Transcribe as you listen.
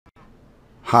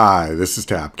Hi, this is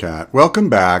TapCat. Welcome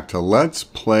back to Let's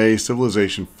Play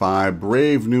Civilization V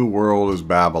Brave New World as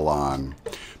Babylon.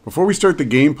 Before we start the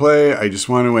gameplay, I just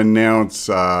want to announce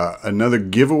another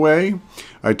giveaway.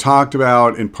 I talked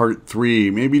about in part 3,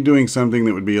 maybe doing something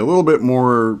that would be a little bit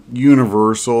more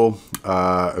universal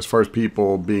as far as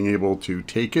people being able to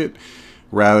take it,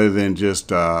 rather than just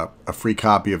a free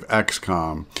copy of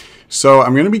XCOM. So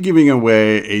I'm going to be giving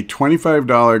away a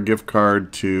 $25 gift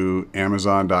card to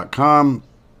Amazon.com.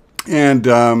 And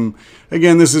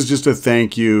again, this is just a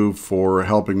thank you for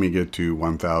helping me get to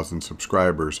 1,000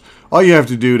 subscribers. All you have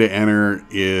to do to enter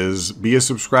is be a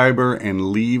subscriber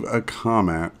and leave a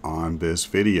comment on this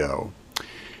video.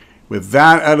 With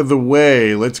that out of the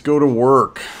way, let's go to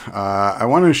work. I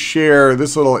want to share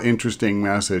this little interesting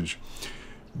message.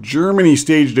 Germany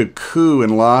staged a coup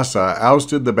in Lhasa,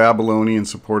 ousted the Babylonian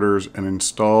supporters, and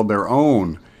installed their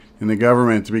own in the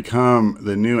government to become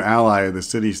the new ally of the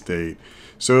city-state.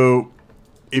 So,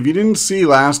 if you didn't see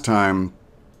last time,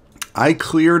 I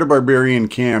cleared a barbarian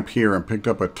camp here and picked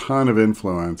up a ton of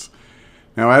influence.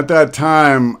 Now, at that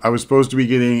time, I was supposed to be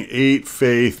getting 8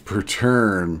 faith per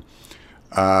turn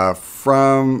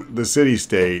from the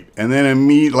city-state. And then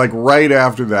right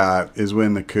after that is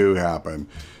when the coup happened.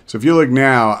 So if you look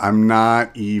now, I'm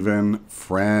not even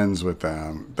friends with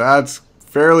them. That's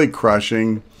fairly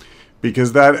crushing,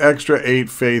 because that extra 8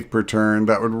 faith per turn,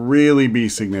 that would really be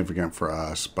significant for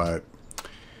us. But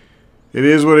it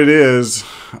is what it is.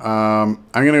 I'm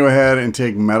going to go ahead and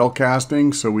take metal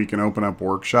casting so we can open up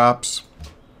workshops.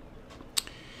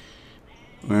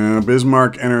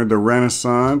 Bismarck entered the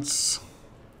Renaissance.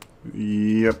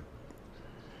 Yep.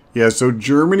 Yeah, so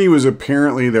Germany was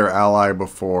apparently their ally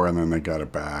before, and then they got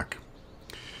it back.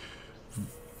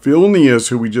 Vilnius,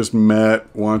 who we just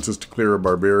met, wants us to clear a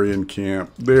barbarian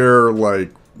camp. They're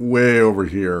like way over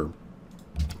here.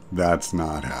 That's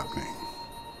not happening.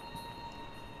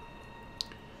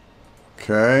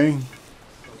 Okay.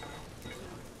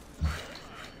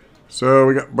 So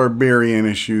we got barbarian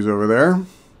issues over there.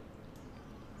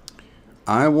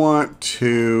 I want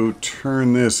to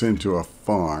turn this into a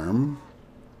farm.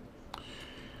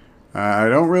 I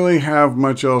don't really have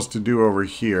much else to do over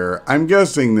here. I'm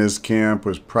guessing this camp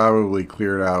was probably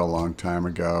cleared out a long time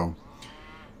ago.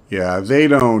 Yeah, they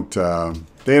don't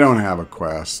have a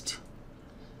quest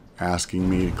asking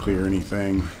me to clear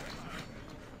anything.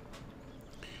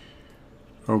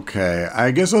 Okay,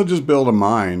 I guess I'll just build a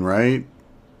mine, right?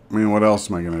 I mean, what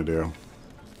else am I going to do?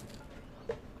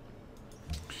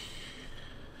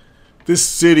 This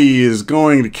city is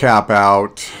going to cap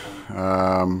out.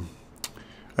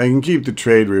 I can keep the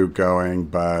trade route going,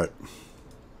 but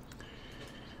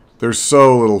there's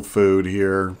so little food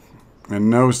here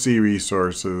and no sea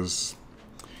resources.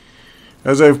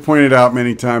 As I've pointed out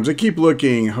many times, I keep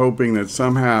looking, hoping that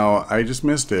somehow I just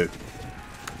missed it.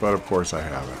 But of course I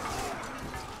haven't.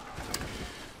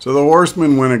 So the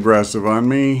horsemen went aggressive on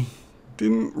me.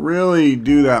 Didn't really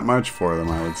do that much for them,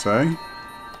 I would say.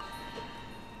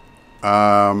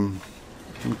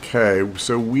 Okay,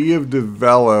 so we have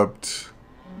developed...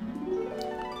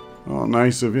 Well,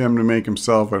 nice of him to make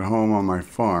himself at home on my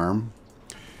farm.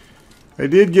 I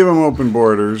did give him open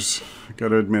borders. I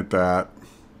gotta admit that.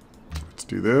 Let's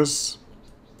do this.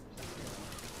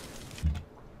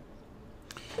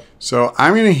 So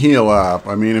I'm gonna heal up.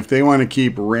 I mean, if they want to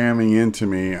keep ramming into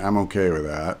me, I'm okay with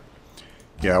that.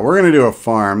 Yeah, we're gonna do a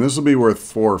farm. This will be worth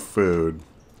 4 food.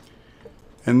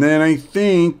 And then I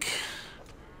think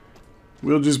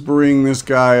we'll just bring this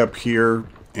guy up here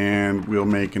and we'll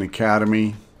make an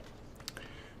academy.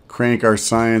 Crank our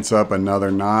science up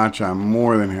another notch. I'm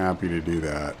more than happy to do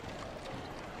that.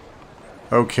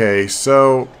 Okay,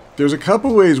 so there's a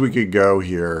couple ways we could go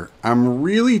here. I'm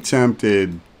really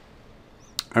tempted.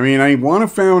 I mean, I want to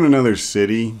found another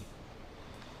city.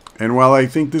 And while I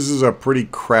think this is a pretty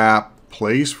crap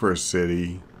place for a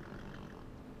city,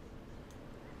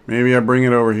 maybe I bring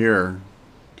it over here.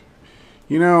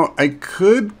 You know, I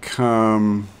could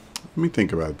come... Let me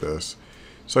think about this.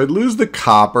 So I'd lose the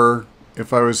copper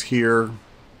if I was here,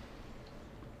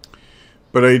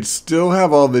 but I'd still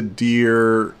have all the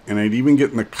deer, and I'd even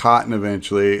get in the cotton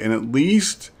eventually, and at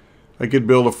least I could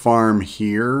build a farm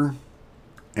here,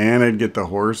 and I'd get the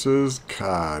horses.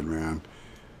 God, man,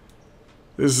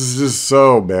 this is just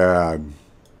so bad.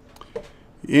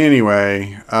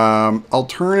 Anyway,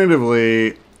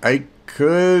 alternatively, I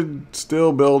could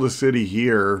still build a city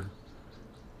here.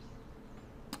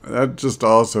 That just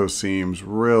also seems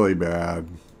really bad.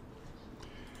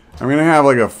 I'm going to have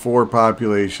like a 4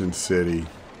 population city.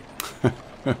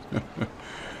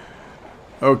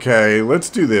 Okay, let's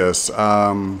do this.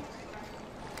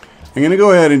 I'm going to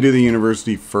go ahead and do the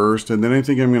university first, and then I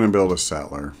think I'm going to build a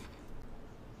settler.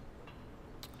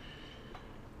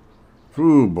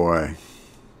 Ooh, boy.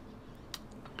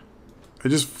 I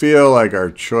just feel like our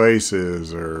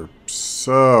choices are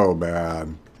so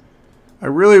bad. I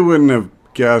really wouldn't have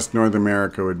guessed North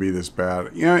America would be this bad.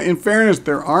 You know, in fairness,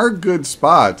 there are good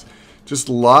spots. Just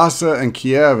Lhasa and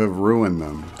Kiev have ruined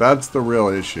them. That's the real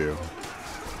issue.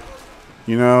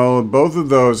 You know, both of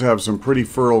those have some pretty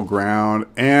fertile ground,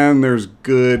 and there's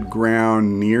good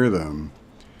ground near them.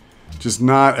 Just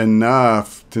not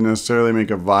enough to necessarily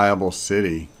make a viable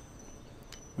city.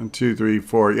 1, 2, 3,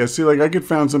 4. Yeah, see, like I could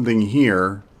found something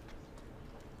here.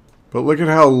 But look at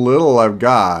how little I've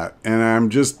got. And I'm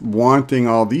just wanting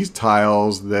all these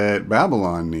tiles that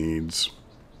Babylon needs.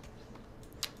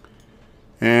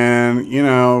 And, you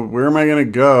know, where am I going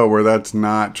to go where that's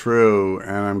not true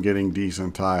and I'm getting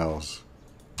decent tiles?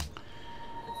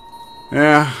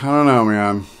 Yeah, I don't know,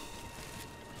 man.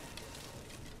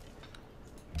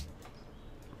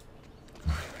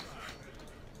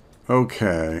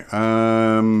 Okay,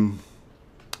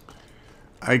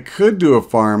 I could do a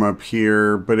farm up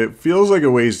here, but it feels like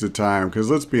a waste of time because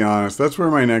let's be honest, that's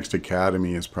where my next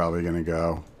academy is probably going to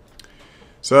go.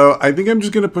 So I think I'm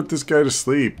just going to put this guy to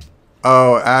sleep.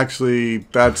 Oh, actually,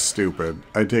 that's stupid.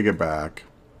 I take it back.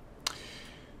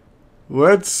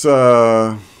 Let's,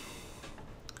 what's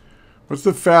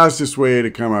the fastest way to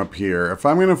come up here? If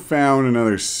I'm going to found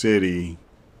another city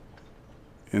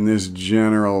in this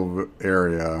general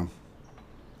area,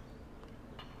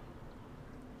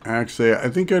 actually, I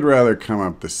think I'd rather come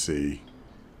up the sea.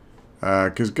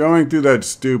 Because going through that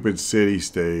stupid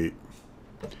city-state,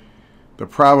 the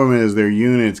problem is their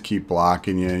units keep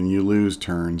blocking you and you lose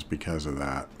turns because of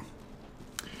that.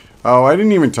 Oh, I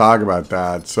didn't even talk about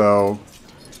that. So,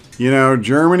 you know,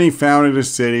 Germany founded a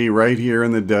city right here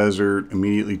in the desert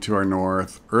immediately to our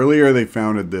north. Earlier they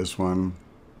founded this one.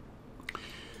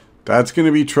 That's going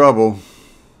to be trouble.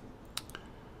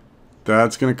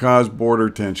 That's going to cause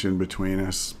border tension between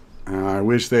us. I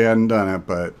wish they hadn't done it,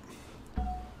 but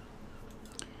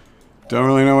don't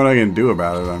really know what I can do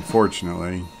about it,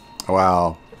 unfortunately.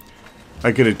 Well,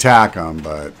 I could attack them,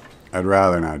 but I'd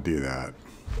rather not do that.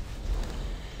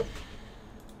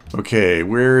 Okay,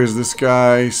 where is this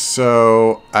guy?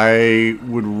 So I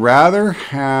would rather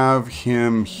have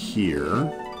him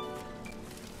here.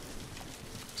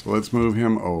 So let's move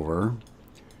him over.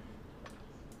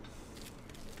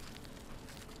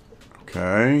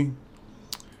 Okay.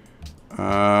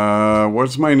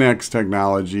 What's my next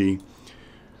technology?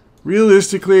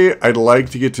 Realistically, I'd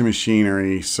like to get to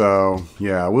machinery, so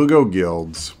yeah, we'll go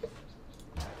guilds.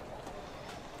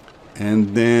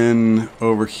 And then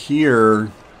over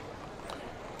here,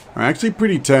 I'm actually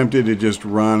pretty tempted to just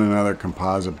run another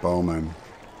composite bowman.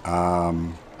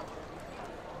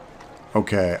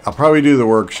 Okay, I'll probably do the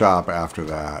workshop after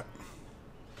that.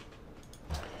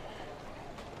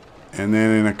 And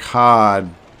then in a COD,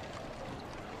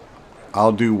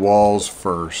 I'll do walls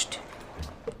first.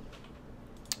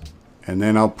 And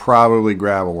then I'll probably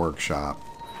grab a workshop.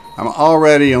 I'm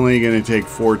already only going to take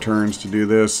 4 turns to do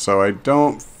this, so I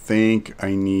don't think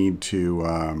I need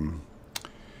to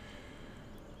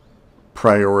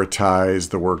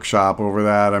prioritize the workshop over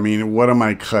that. I mean, what am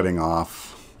I cutting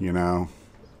off, you know,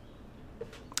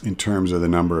 in terms of the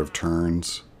number of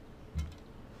turns?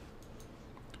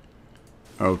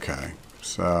 Okay,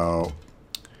 so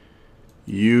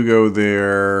you go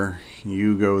there,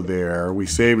 you go there. We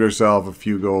saved ourselves a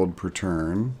few gold per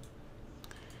turn.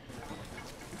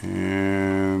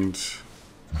 And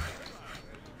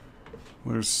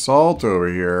there's salt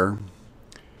over here.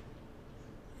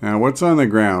 Now, what's on the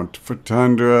ground? For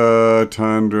tundra,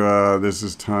 tundra, this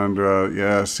is tundra.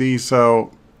 Yeah, see,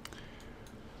 so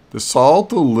the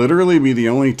salt will literally be the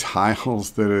only tiles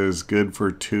that is good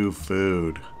for 2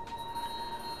 food.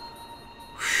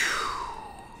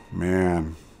 Whew,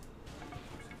 man.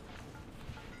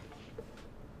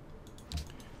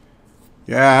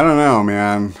 Yeah, I don't know,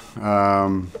 man.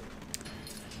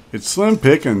 It's slim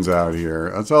pickings out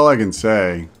here. That's all I can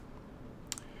say.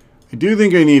 I do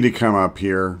think I need to come up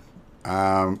here.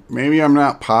 Maybe I'm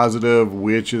not positive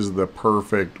which is the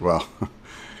perfect, well,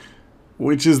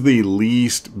 which is the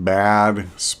least bad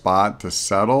spot to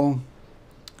settle.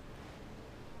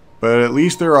 But at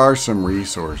least there are some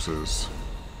resources.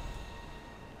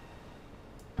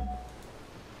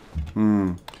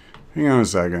 Hang on a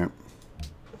second.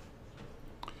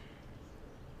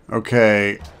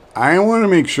 Okay, I want to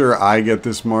make sure I get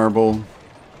this marble.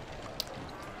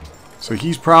 So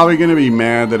he's probably going to be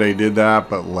mad that I did that,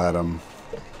 but let him.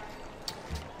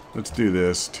 Let's do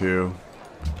this too.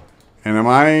 And am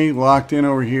I locked in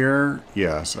over here?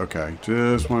 Yes, okay.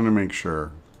 Just wanted to make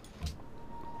sure.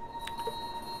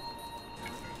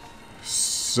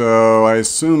 So I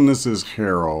assume this is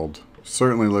Harold.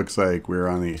 Certainly looks like we're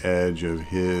on the edge of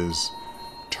his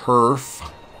turf.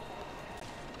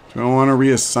 Do I want to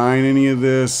reassign any of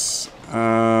this?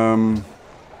 I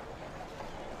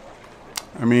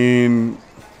mean,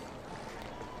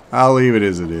 I'll leave it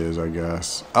as it is, I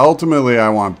guess. Ultimately, I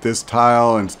want this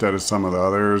tile instead of some of the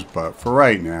others, but for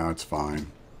right now, it's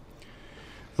fine.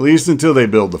 At least until they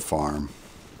build the farm.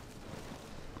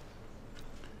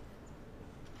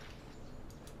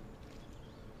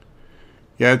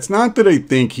 Yeah, it's not that I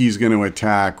think he's going to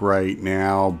attack right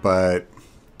now, but,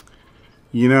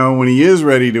 you know, when he is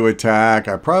ready to attack,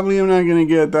 I probably am not going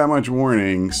to get that much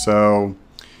warning. So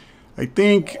I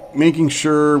think making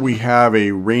sure we have a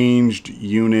ranged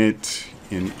unit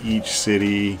in each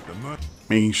city,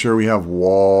 making sure we have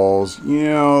walls, you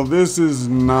know, this is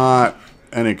not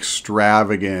an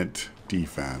extravagant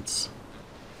defense.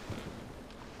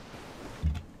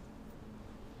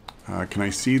 Can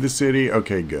I see the city?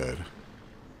 Okay, good.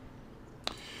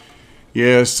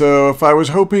 Yeah, so if I was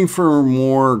hoping for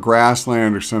more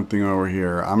grassland or something over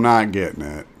here, I'm not getting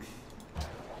it.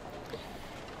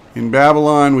 In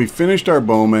Babylon, we finished our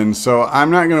bowmen, so I'm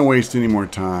not going to waste any more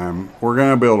time. We're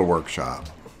going to build a workshop.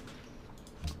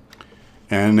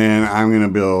 And then I'm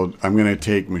going to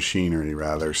take machinery,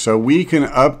 rather. So we can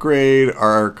upgrade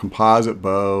our composite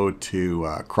bow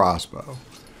to crossbow.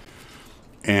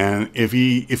 And if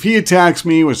he attacks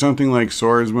me with something like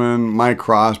swordsman, my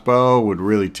crossbow would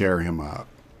really tear him up.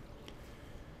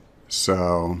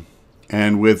 So,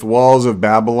 and with walls of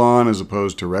Babylon as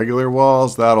opposed to regular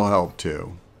walls, that'll help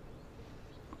too.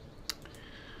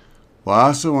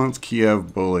 Lhasa wants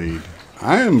Kiev bullied.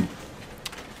 I'm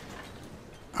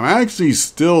actually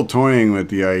still toying with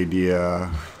the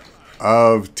idea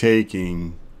of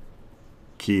taking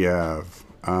Kiev.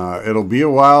 It'll be a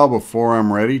while before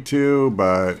I'm ready to,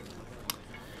 but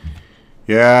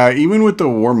yeah, even with the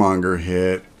warmonger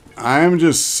hit, I'm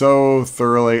just so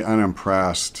thoroughly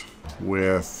unimpressed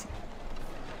with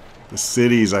the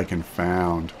cities I can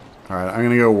found. All right, I'm going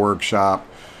to go workshop,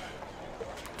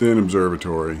 then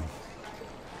observatory.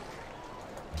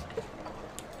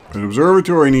 An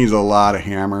observatory needs a lot of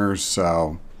hammers,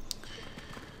 so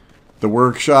the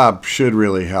workshop should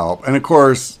really help. And of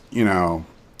course, you know,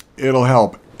 it'll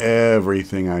help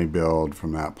everything I build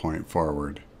from that point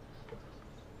forward.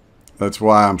 That's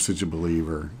why I'm such a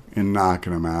believer in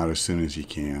knocking them out as soon as you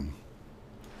can.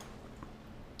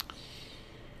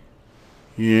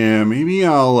 Yeah, maybe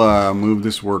I'll move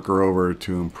this worker over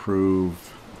to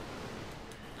improve.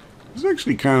 This is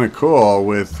actually kind of cool.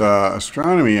 With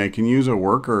astronomy, I can use a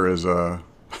worker as a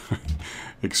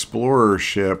explorer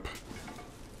ship.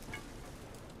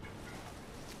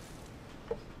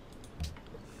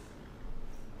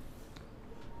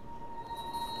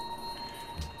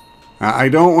 I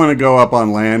don't want to go up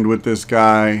on land with this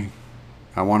guy.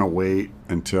 I want to wait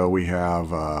until we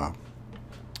have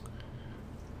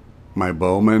my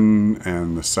bowman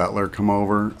and the settler come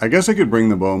over. I guess I could bring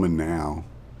the bowman now.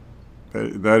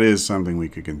 That is something we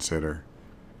could consider.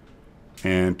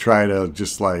 And try to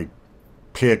just like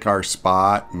pick our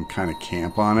spot and kind of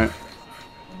camp on it.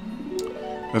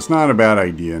 That's not a bad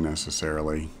idea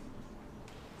necessarily.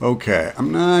 Okay,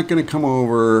 I'm not going to come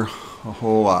over a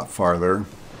whole lot farther.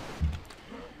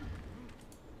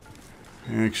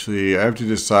 Actually, I have to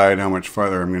decide how much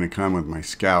farther I'm going to come with my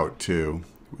scout, too.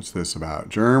 What's this about?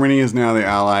 Germany is now the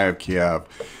ally of Kiev.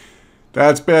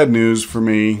 That's bad news for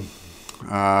me.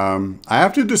 I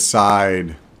have to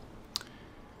decide,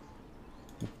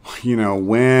 you know,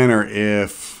 when or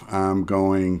if I'm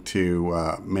going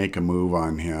to make a move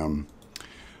on him.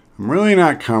 I'm really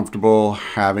not comfortable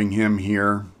having him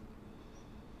here.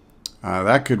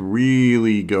 That could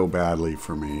really go badly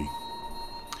for me.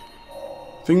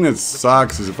 The thing that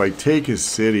sucks is if I take his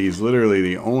cities, literally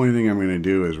the only thing I'm going to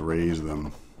do is raise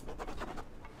them.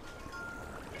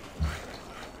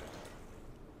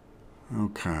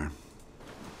 Okay.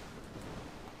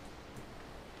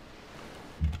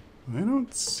 I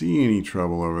don't see any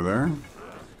trouble over there.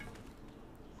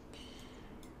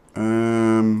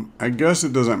 I guess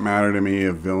it doesn't matter to me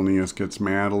if Vilnius gets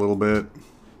mad a little bit.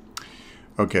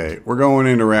 Okay, we're going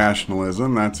into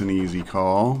rationalism. That's an easy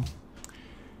call.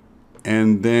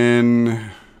 And then,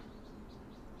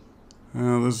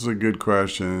 oh, this is a good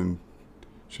question.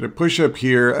 Should I push up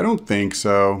here? I don't think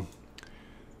so.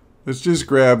 Let's just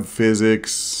grab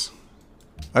physics.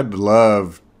 I'd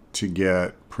love to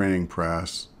get printing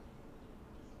press.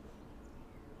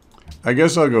 I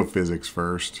guess I'll go physics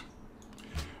first.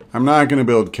 I'm not going to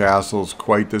build castles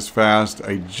quite this fast.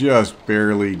 I just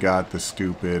barely got the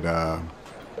stupid... oh,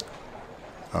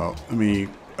 let me...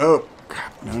 Oh,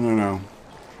 crap. No, no, no.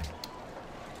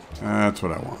 That's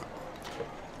what I want.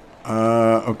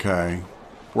 Okay.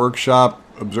 Workshop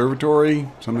observatory,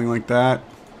 something like that.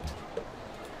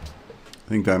 I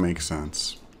think that makes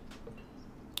sense.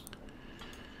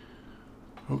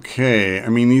 Okay, I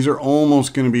mean, these are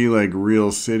almost going to be like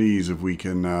real cities if we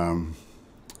can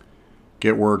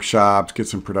get workshops, get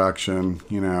some production,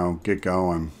 you know, get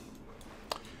going.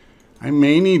 I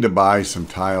may need to buy some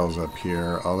tiles up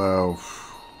here, although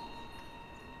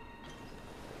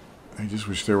I just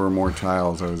wish there were more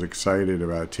tiles I was excited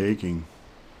about taking.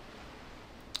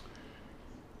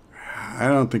 I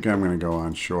don't think I'm going to go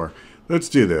on shore. Let's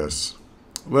do this.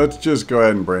 Let's just go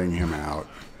ahead and bring him out.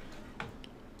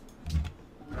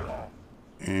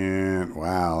 And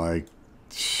wow, like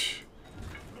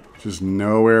just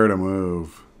nowhere to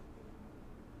move.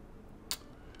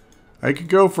 I could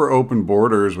go for open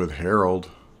borders with Harold.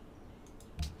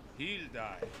 He'll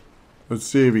die. Let's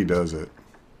see if he does it.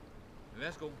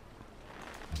 Let's go.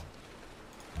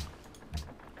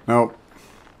 Nope.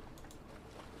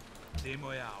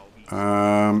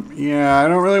 Yeah, I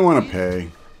don't really want to pay.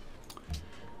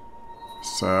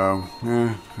 So,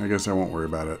 I guess I won't worry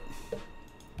about it.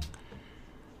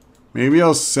 Maybe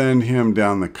I'll send him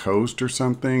down the coast or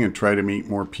something and try to meet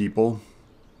more people.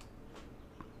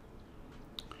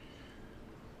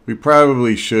 We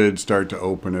probably should start to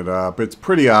open it up. It's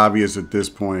pretty obvious at this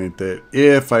point that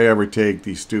if I ever take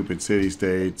these stupid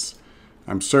city-states,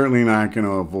 I'm certainly not going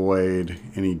to avoid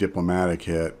any diplomatic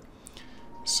hit.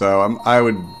 So I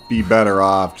would be better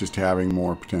off just having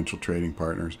more potential trading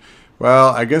partners. Well,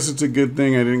 I guess it's a good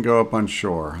thing I didn't go up on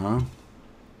shore, huh?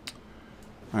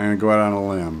 I'm going to go out on a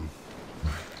limb.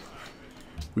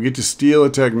 We get to steal a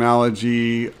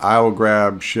technology. I will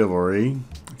grab chivalry.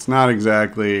 It's not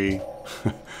exactly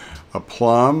a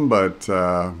plum, but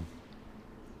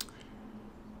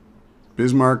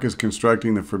Bismarck is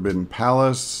constructing the Forbidden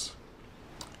Palace.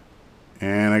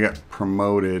 And I got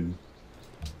promoted.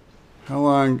 How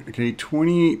long? Okay,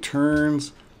 28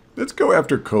 turns. Let's go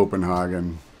after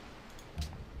Copenhagen.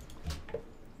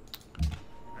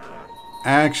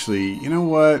 Actually, you know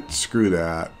what? Screw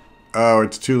that. Oh,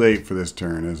 it's too late for this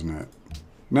turn, isn't it?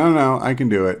 No, no, I can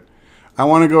do it. I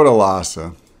want to go to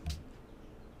Lhasa.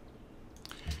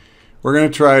 We're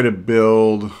going to try to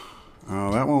build...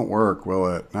 Oh, that won't work, will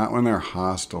it? Not when they're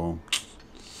hostile.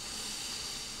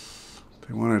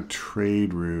 They want a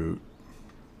trade route.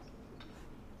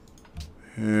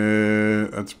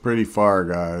 That's pretty far,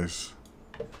 guys.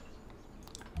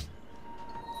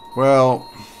 Well,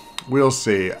 we'll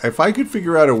see. If I could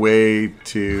figure out a way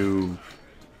to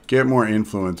get more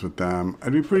influence with them,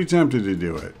 I'd be pretty tempted to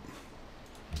do it.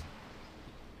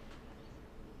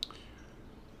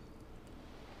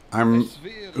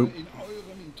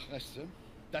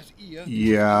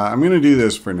 Yeah, I'm going to do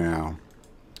this for now.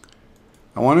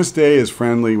 I want to stay as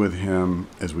friendly with him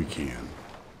as we can.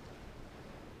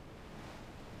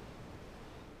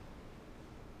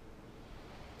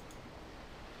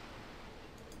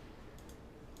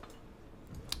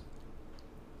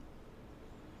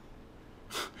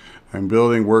 I'm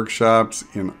building workshops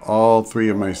in all 3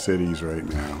 of my cities right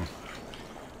now.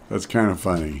 That's kind of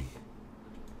funny.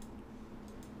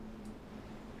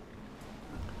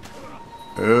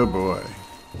 Oh boy.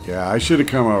 Yeah, I should have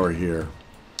come over here.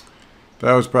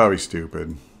 That was probably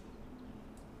stupid.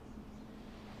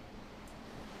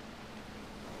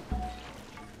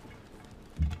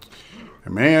 I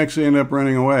may actually end up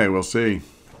running away. We'll see.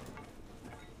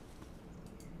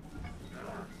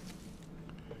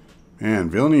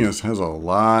 Man, Vilnius has a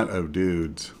lot of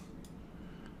dudes.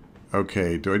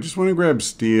 Okay, do I just want to grab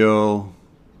steel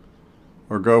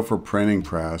or go for printing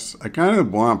press? I kind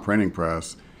of want printing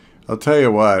press. I'll tell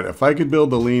you what, if I could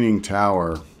build the Leaning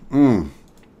Tower, I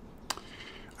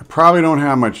probably don't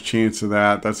have much chance of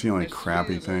that. That's the only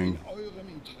crappy thing.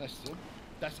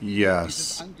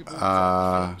 Yes.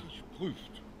 The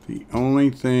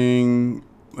only thing...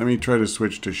 Let me try to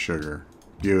switch to sugar.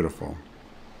 Beautiful.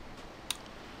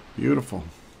 Beautiful.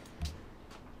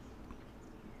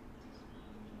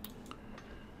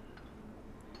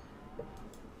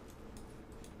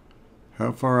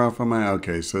 How far off am I?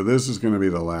 Okay, so this is going to be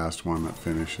the last one that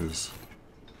finishes.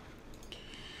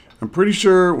 I'm pretty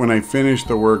sure when I finish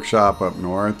the workshop up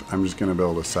north, I'm just going to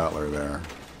build a settler there.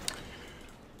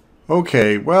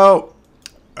 Okay, well,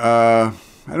 I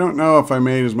don't know if I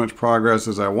made as much progress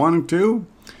as I wanted to,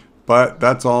 but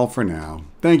that's all for now.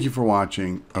 Thank you for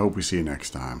watching. I hope we see you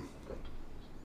next time.